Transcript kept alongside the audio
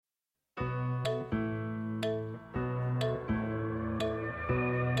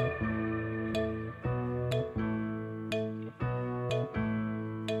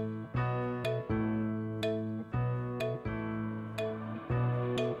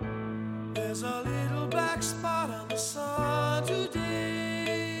There's a little black spot on the sun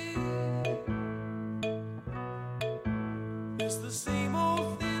today. It's the same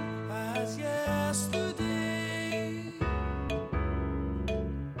old thing as yesterday.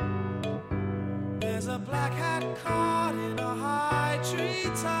 There's a black hat caught in a high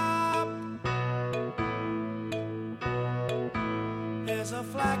tree top. There's a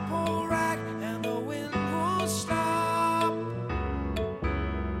flagpole rack and the wind won't stop.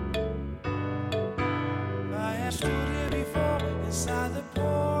 I have stood here before inside the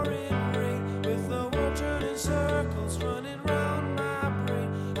pouring rain, with the world turning circles running round my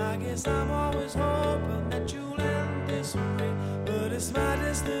brain. I guess I'm always hoping that you'll end this way, but it's my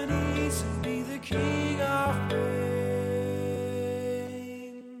destiny to be the king of pain.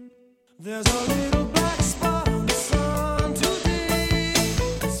 There's a little black spot on the sun today.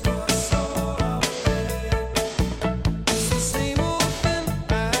 It's my soul of pain. It's the same old thing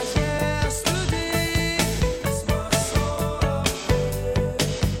as yesterday. It's my soul of pain.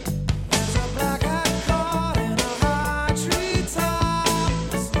 There's a black hat caught in a high tree top.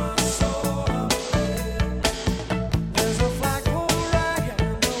 It's my soul of pain. There's a flagpole rag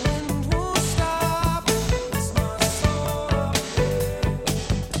and the wind won't stop. It's my soul of pain.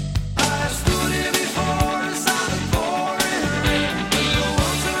 I have stood here before inside the pouring rain, with the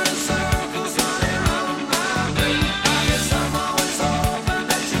world turning circles running round my brain. I guess I'm always hoping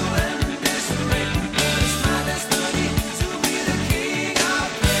that you'll end this rain, but it's my destiny to be the king of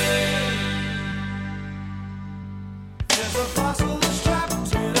pain. There's a fossil that's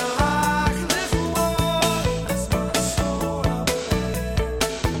trapped in a high cliff wall. That's my soul of pain.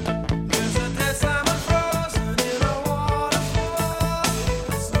 There's a dead salmon frozen in a waterfall.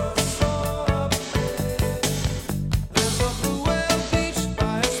 That's my soul of pain. There's a blue whale beached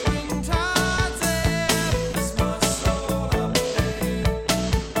by a springtide dam. That's my soul of pain.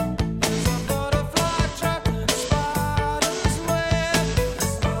 There's a butterfly trapped in a spider's web.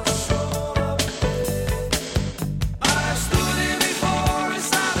 That's my soul of pain. I have stood here before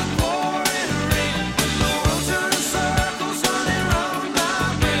inside the pouring rain, with the world turning circles running round my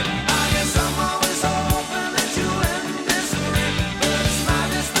brain. I guess I'm always hoping that you'll end this rain, but it's my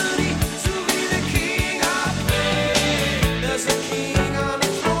destiny to be the king of pain. There's a king on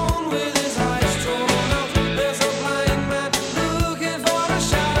the throne with his eyes torn out. There's a blind man looking for a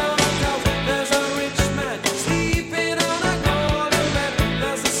shadow of doubt. There's a rich man sleeping on a golden bed.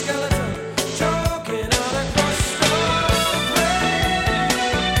 There's a skeleton choking on a crust of bread.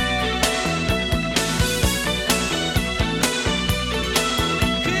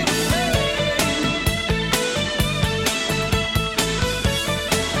 King of pain.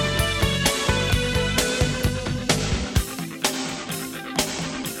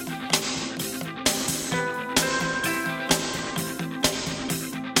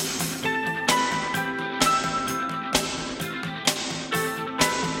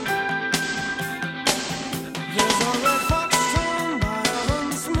 There's a red fox torn by a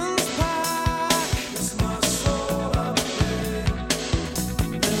huntsman's pack. It's my soul of pain.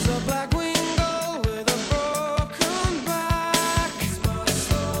 There's a black winged gull with a broken back. It's my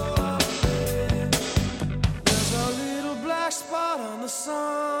soul of pain. There's a little black spot on the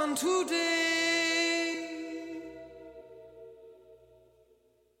sun today.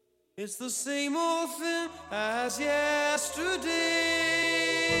 It's the same old thing as yesterday.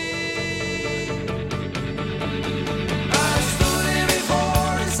 I stood here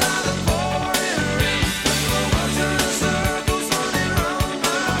before inside the pouring rain, with the world turning circles running round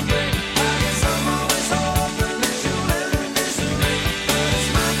my brain. I guess I'm always hoping that you'll end this rain, but it's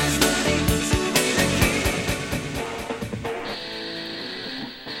my destiny to be the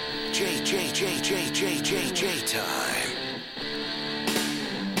J time.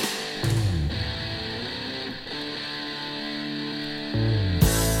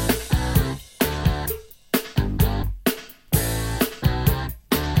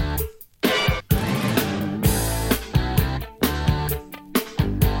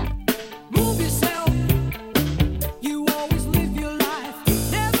 Move yourself. You always live your life,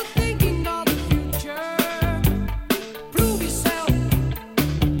 never thinking of the future. Prove yourself.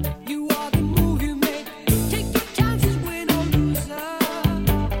 You are the move you make. Take your chances, win or lose.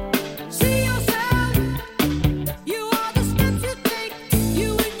 See yourself. You are the steps you take.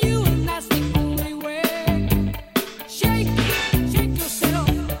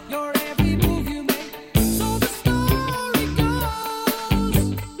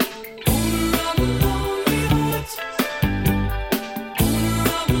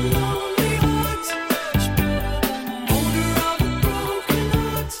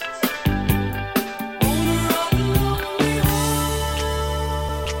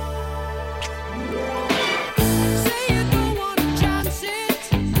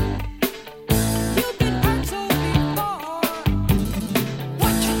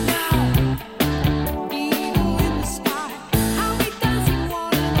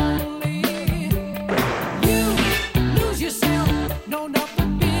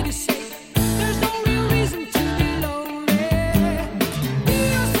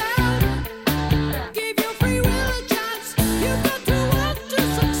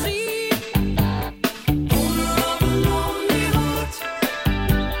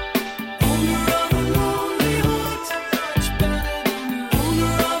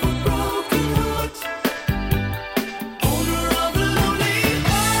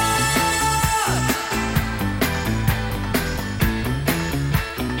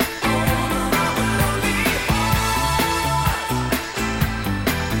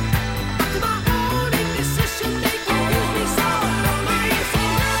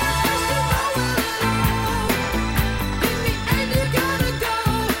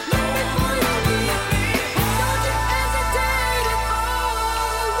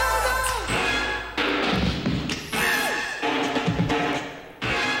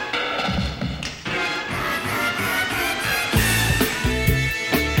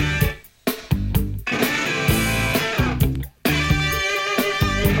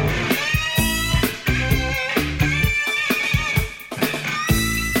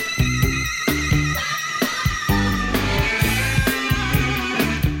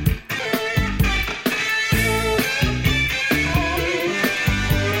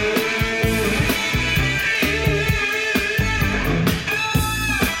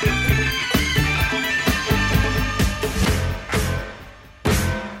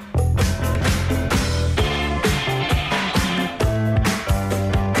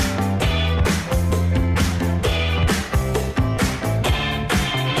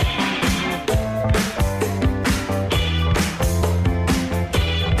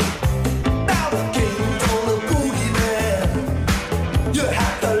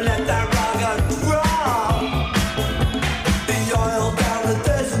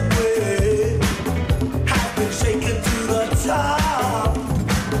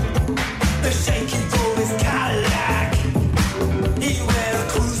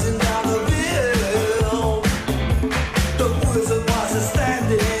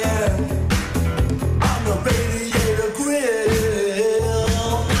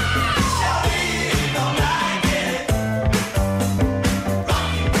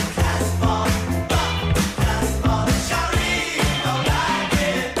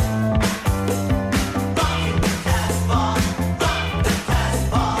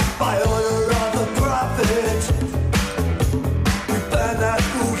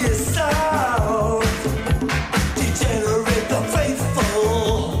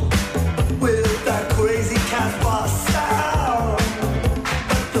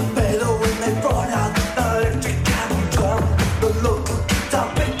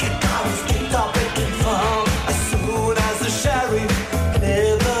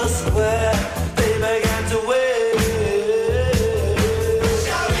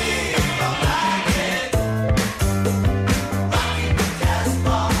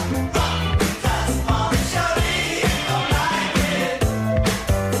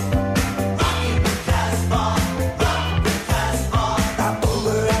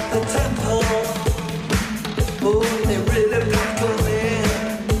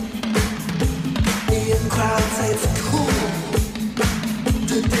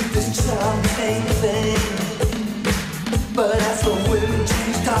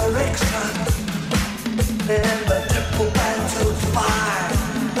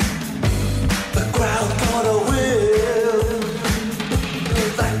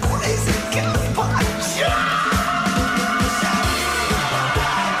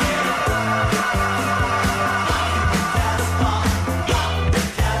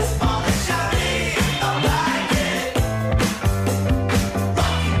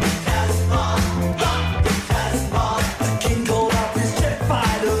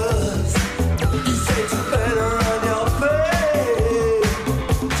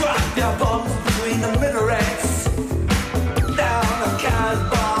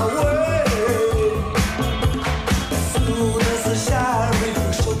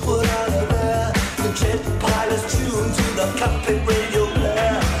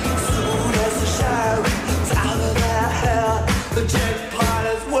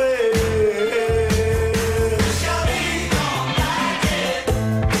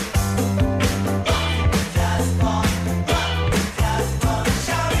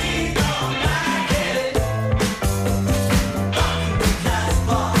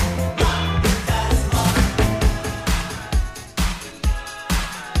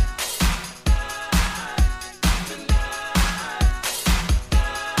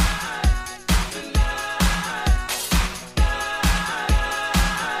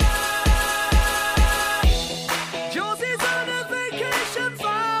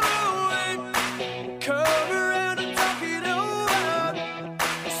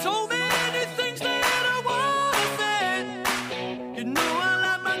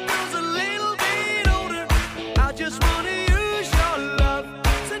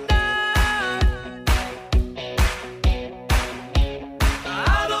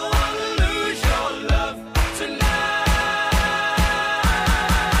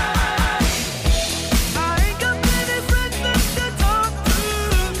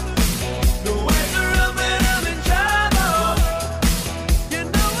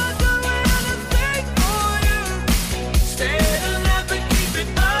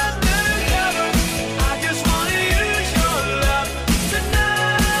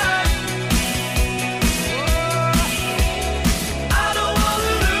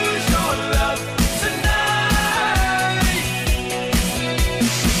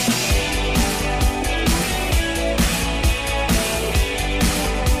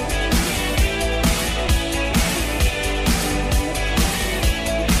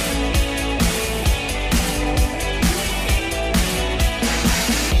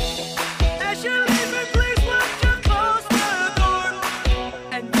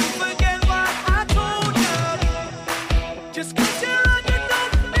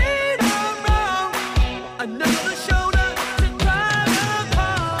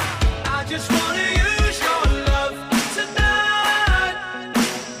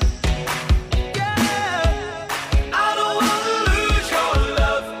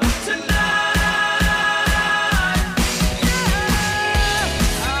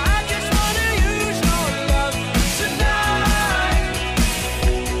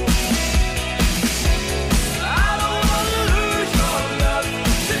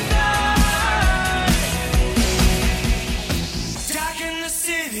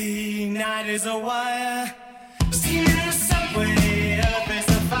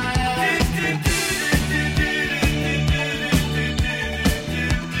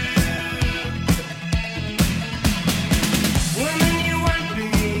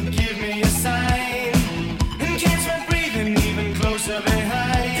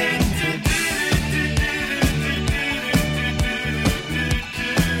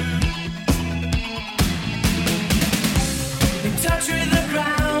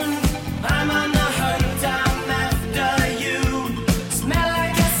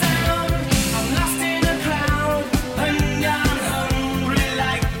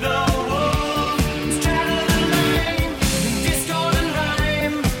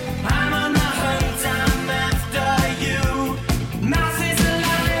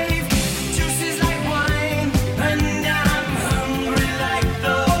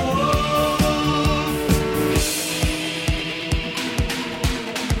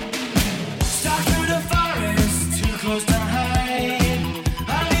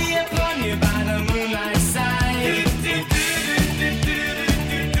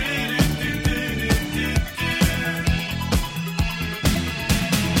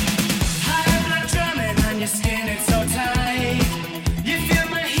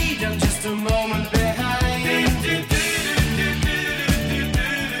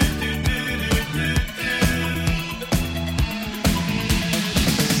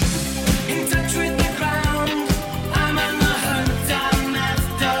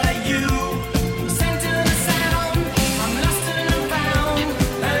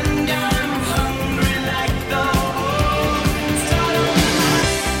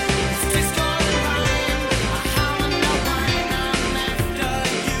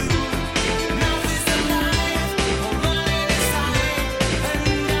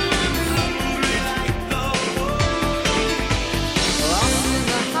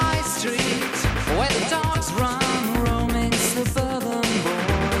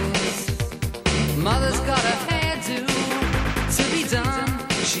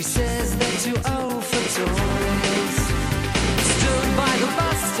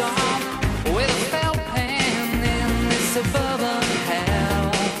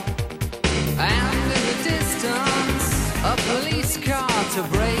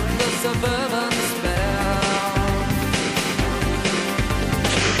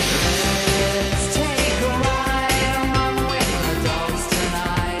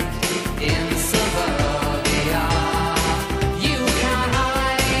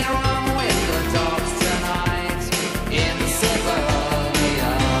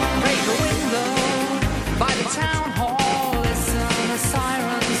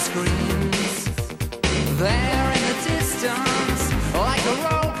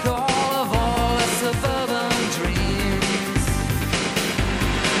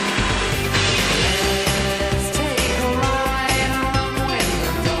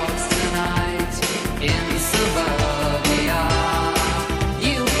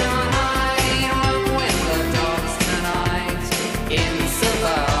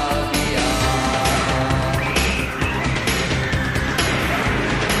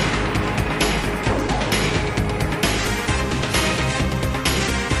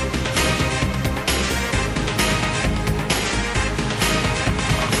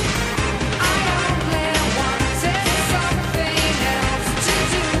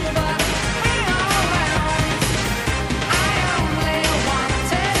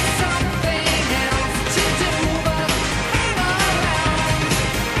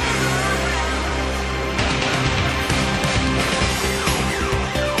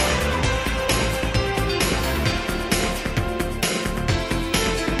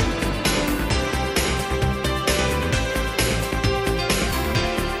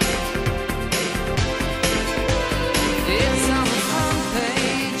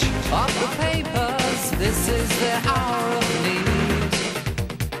 this is the hour of need.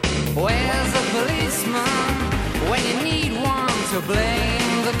 Where's the policeman when you need one to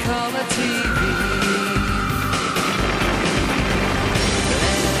blame the color TV?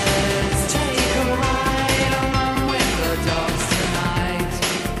 Let's take a ride along with the dogs tonight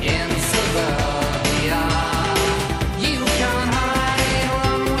in suburbia. You can hide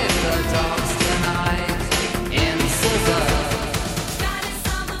along with the dogs tonight in suburbia.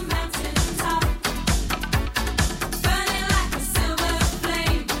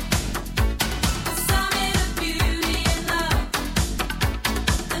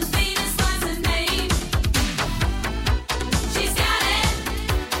 Name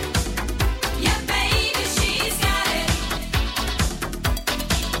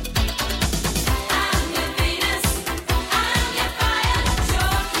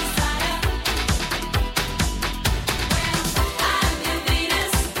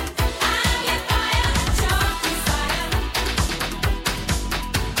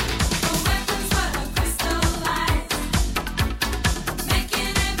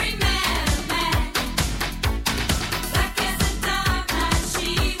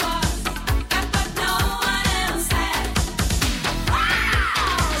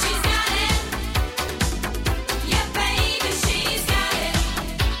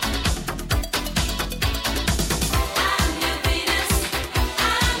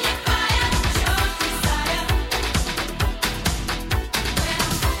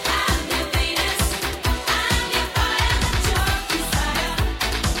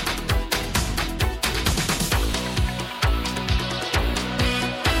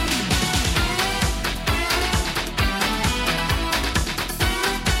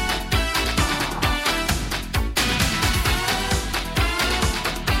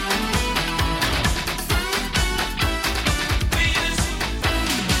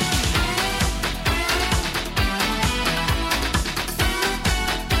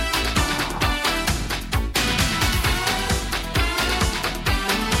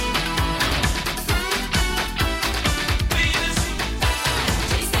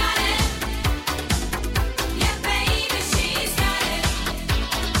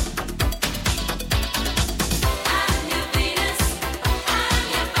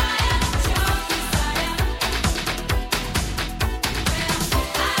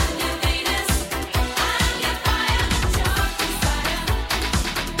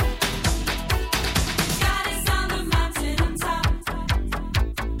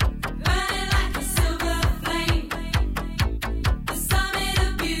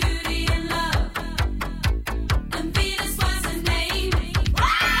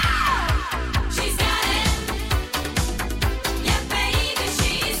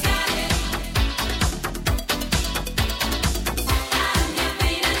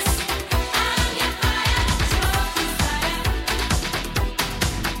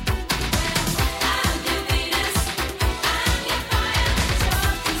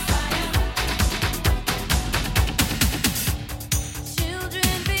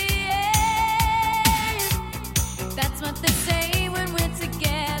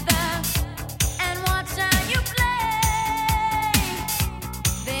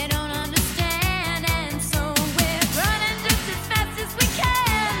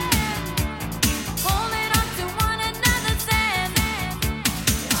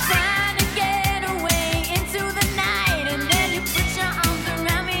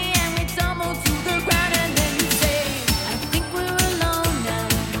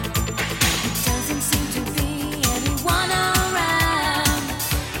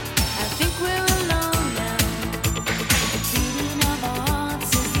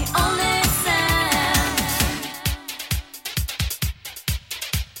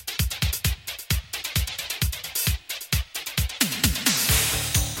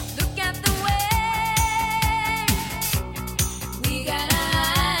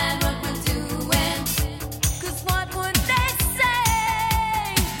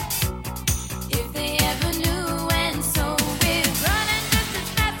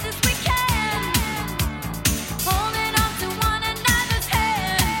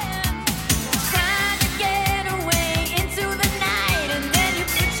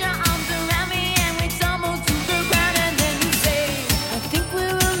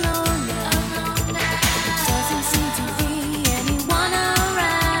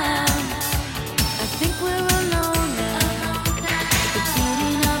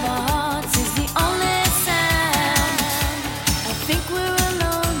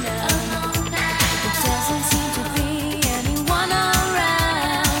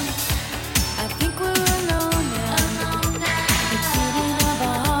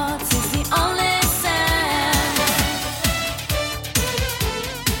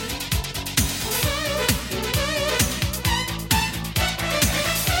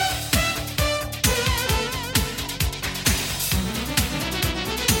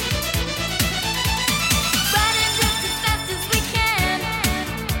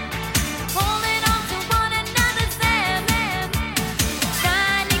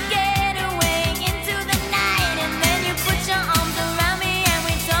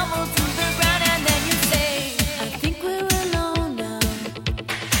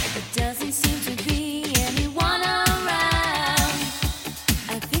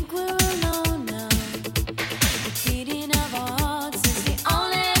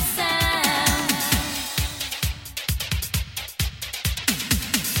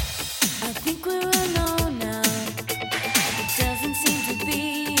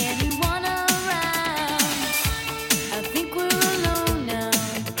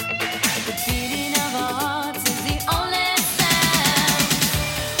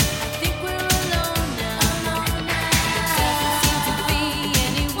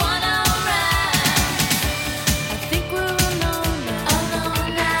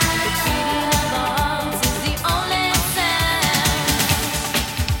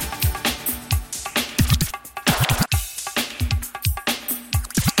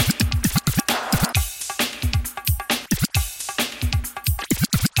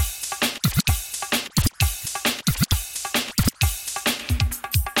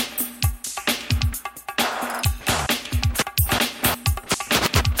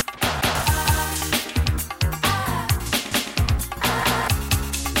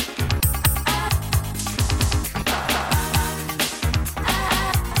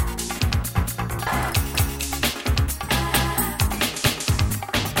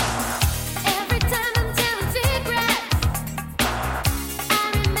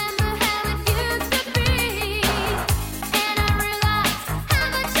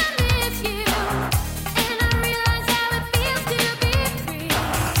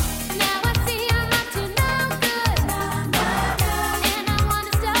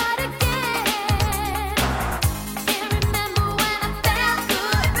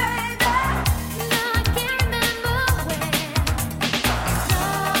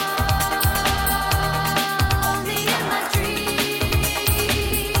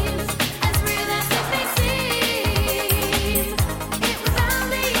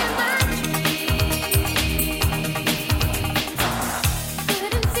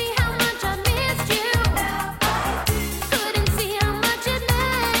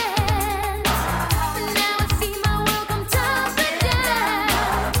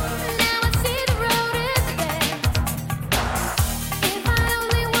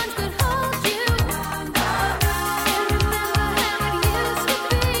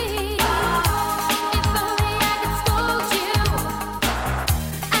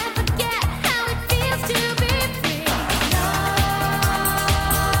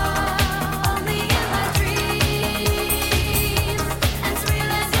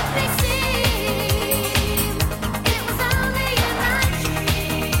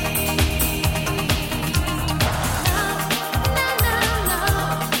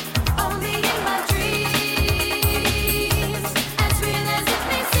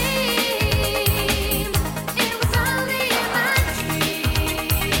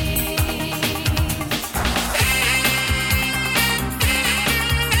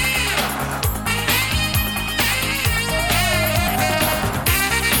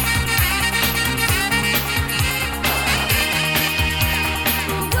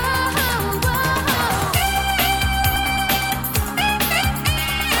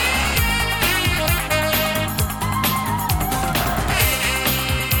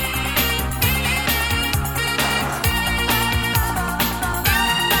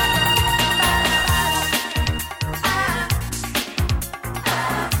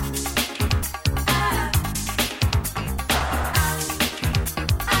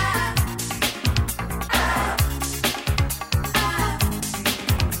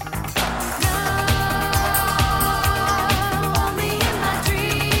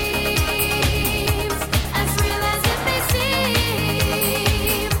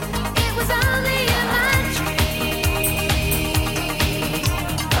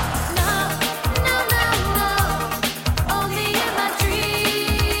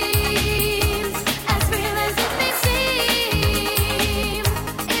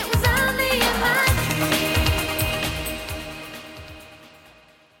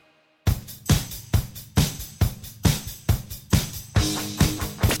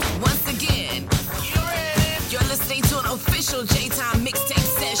special J-Time mixtape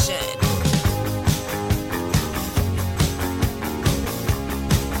session.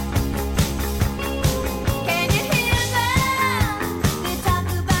 Can you hear them? They talk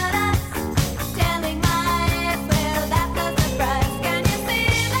about us, telling lies. Well, that's a surprise. Can you see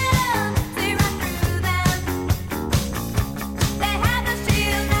them? See right through them. They have a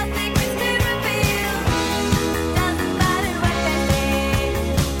shield, no secrets to reveal. Doesn't matter what they say.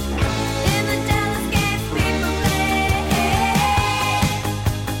 In the jealous games people play.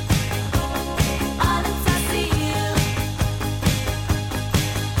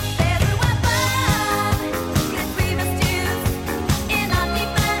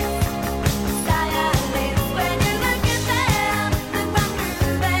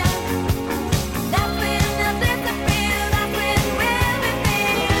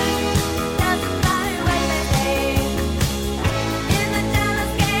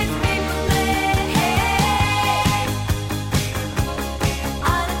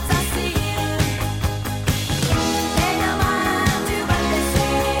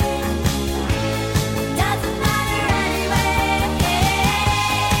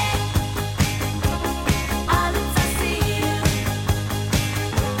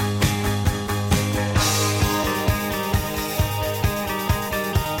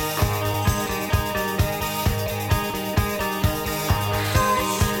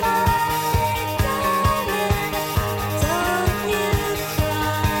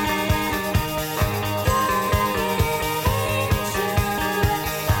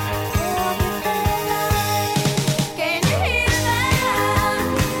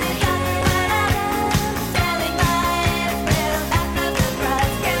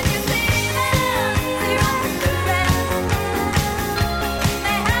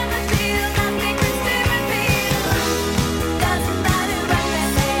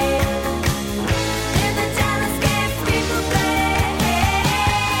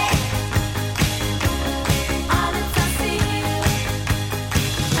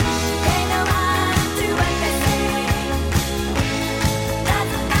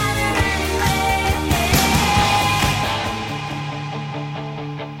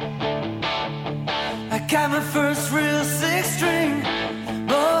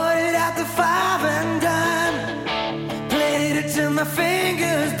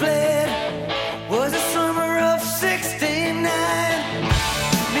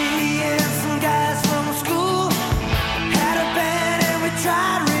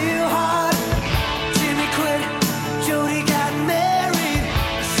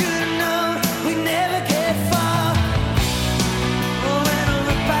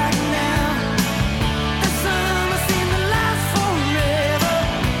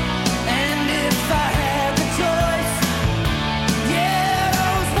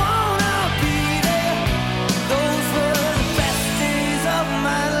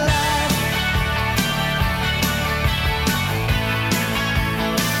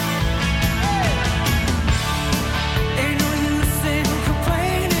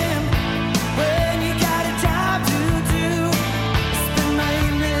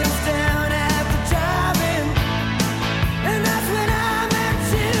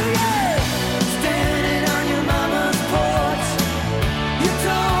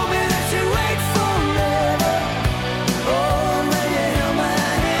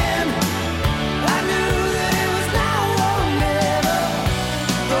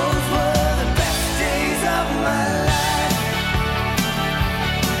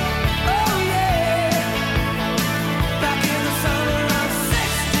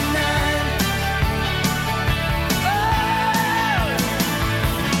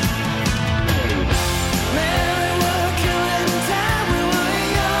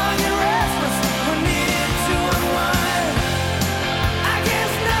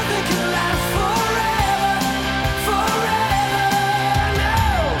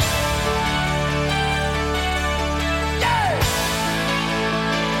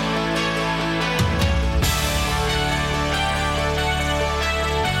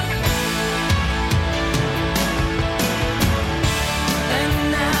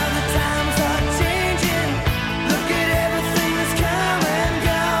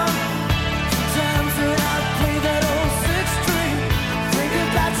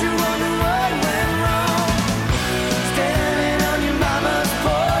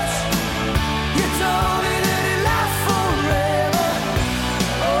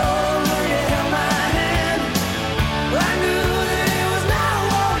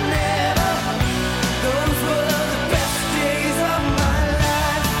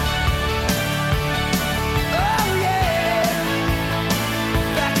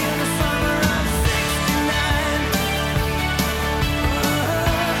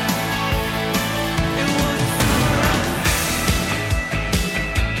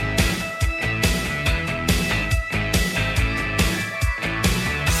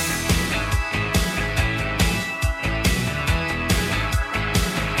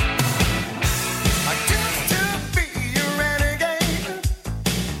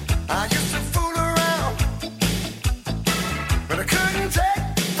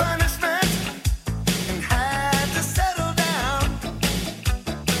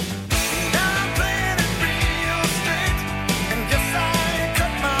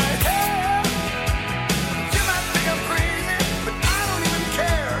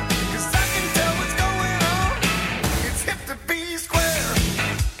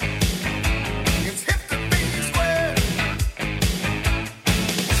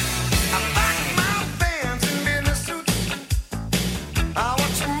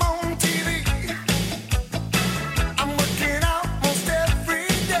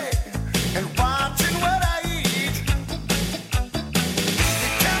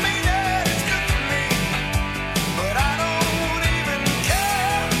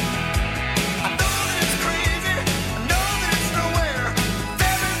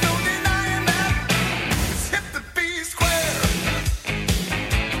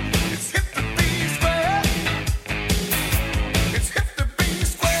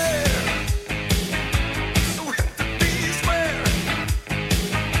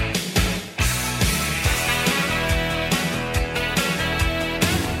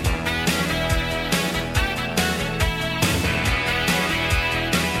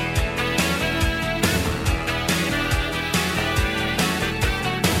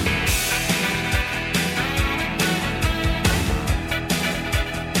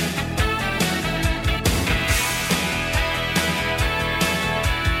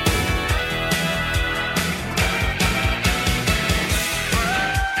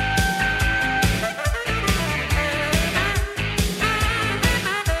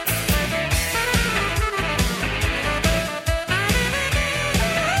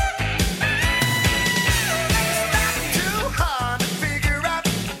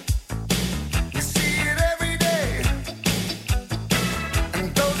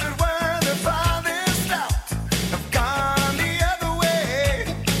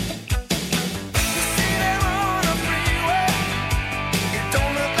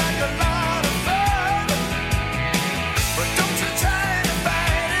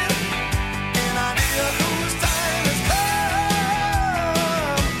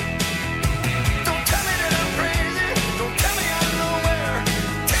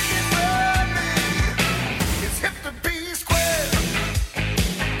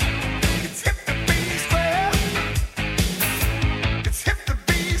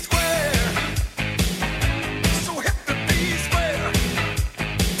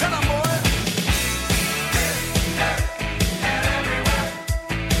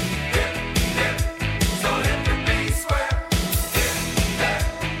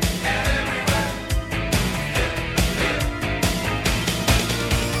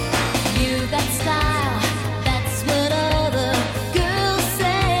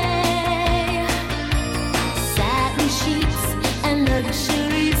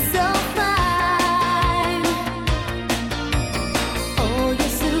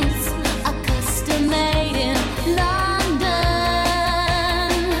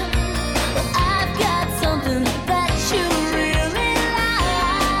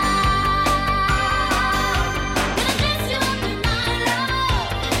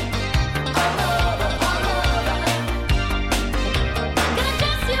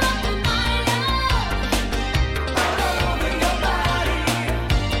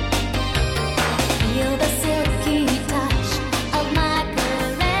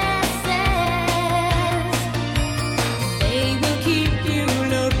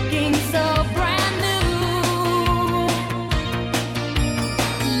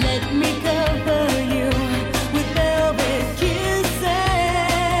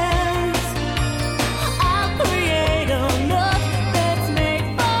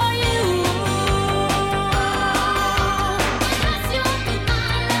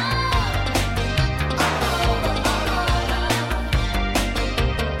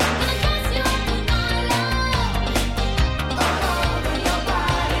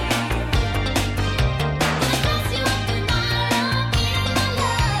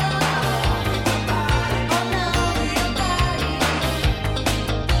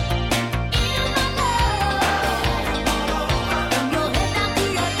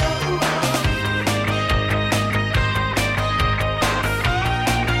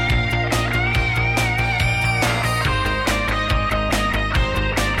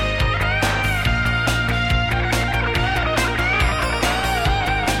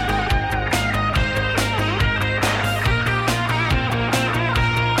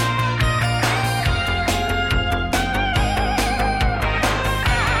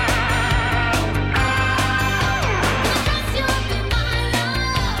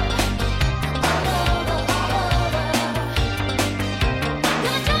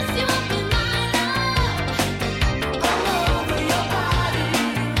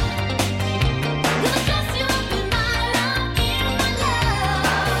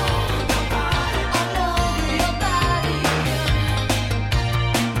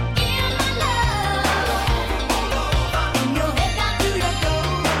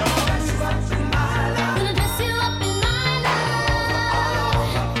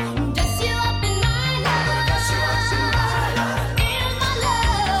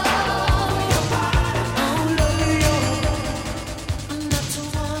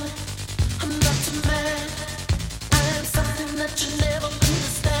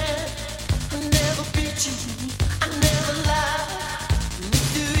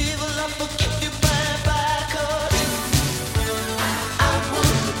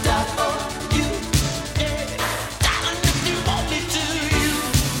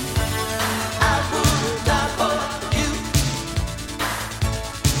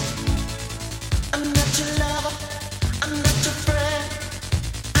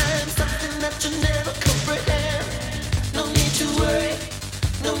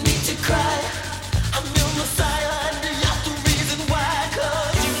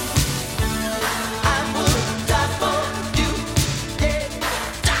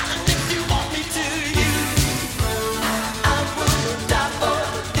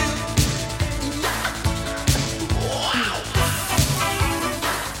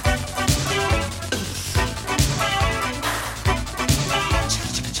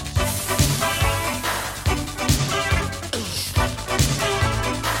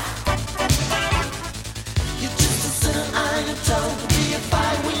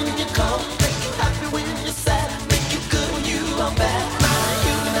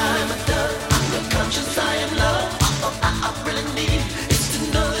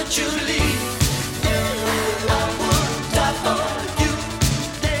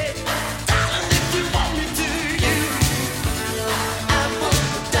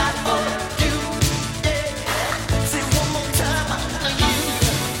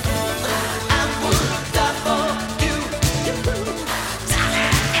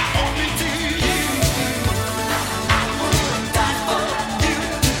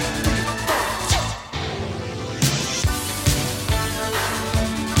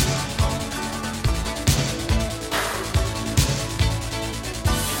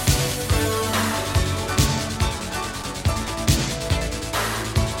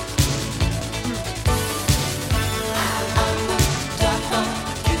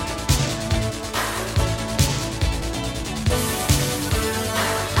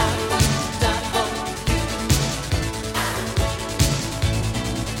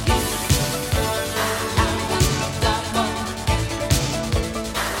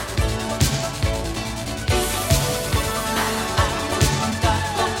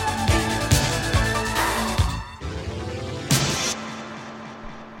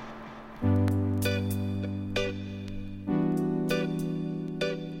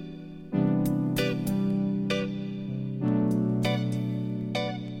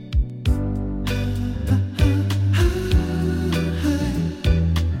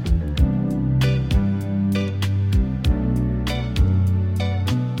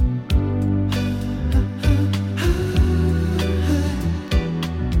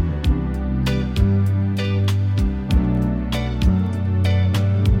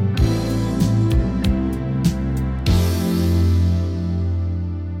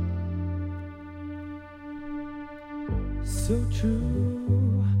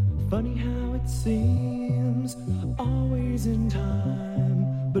 in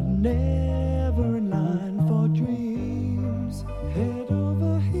time, but never in line for dreams. Head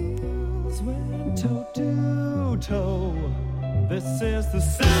over heels, went toe to toe. This is the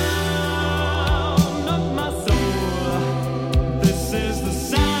sound.